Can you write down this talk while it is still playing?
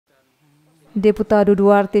Deputado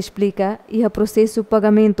Duarte explica que o processo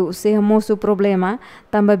pagamentu se hamosu problema,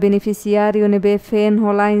 também beneficiário nebe fen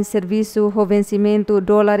rolar em serviço o vencimento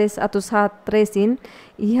dólares atus hat tresin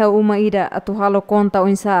e uma ida atu halo conta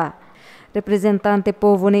onsa. Representante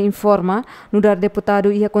povo ne informa, no dar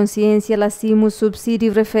deputado e a consciência lassimo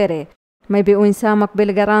subsídio refere, mas be onsa mak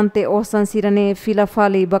bel garante o sansirane fila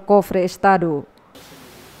fali ba cofre estado.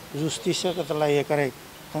 Justiça que telah ia karek,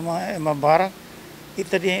 tama ema barak.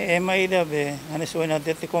 Ita di ema ida be, ane soina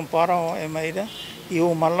dete compara o ema ida, e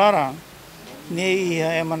o malara, ne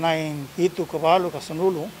ia ema nain itu cavalo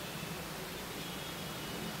casanulu,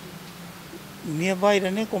 ne baira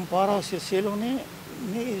ne compara o selo ne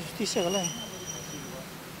justiça galai.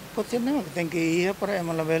 Pode ser não, tem que ir para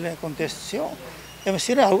ema la bela contestação. Ema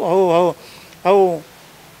sira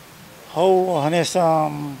au hanesa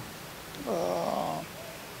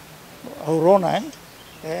aurona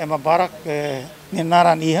ema barak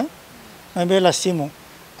nenaran iha, mas bela simo.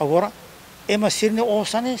 Agora, ema sirne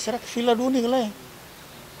osane será que fila duni galai.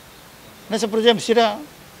 Nessa por exemplo, sira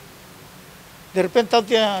de repente tau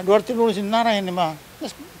tia Duarte Nunes nara ini mah,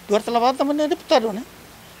 Duarte lavata mana deputado né.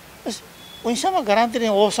 Mas o insama garante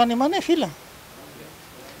ne osane mana fila.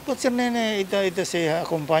 Pode ser ne ita se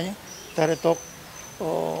acompanha, tare tok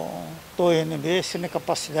to NB sine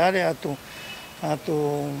capacidade atu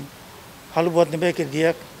halu buat nebe ke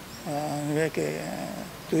dia nebe ke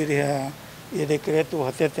tu iria decreto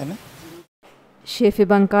hateten né. Chefe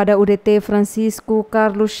bancada UDT Francisco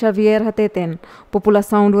Carlos Xavier hateten,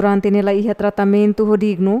 população durante nela ia tratamento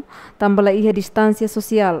digno, também ia distância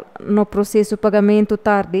social, no processo pagamento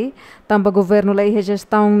tarde, também governo lá ia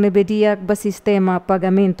gestão nebedia ba sistema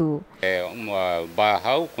pagamento. É uma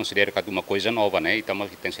barra, considero que é uma coisa nova, né? E também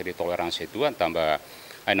que tem que ser tolerância tua, também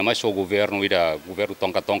ainda mais o governo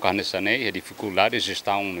tonka nessa né, a dificuldade de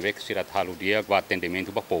gestão, né, que será tal dia com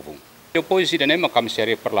atendimento para o povo. Depois de uma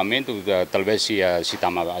comissária do parlamento, talvez se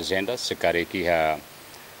tama a agenda, se quer que a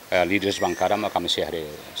líderes bancária uma comissária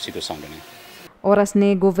situação né. Horas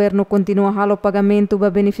ne governo continua halo pagamento para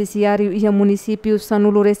beneficiário e a município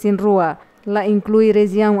sanulo resin rua, lá inclui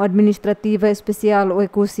região administrativa especial o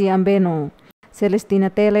Ecusi Ambeno. Celestina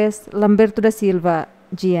Teles, Lamberto da Silva,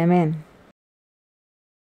 GMN.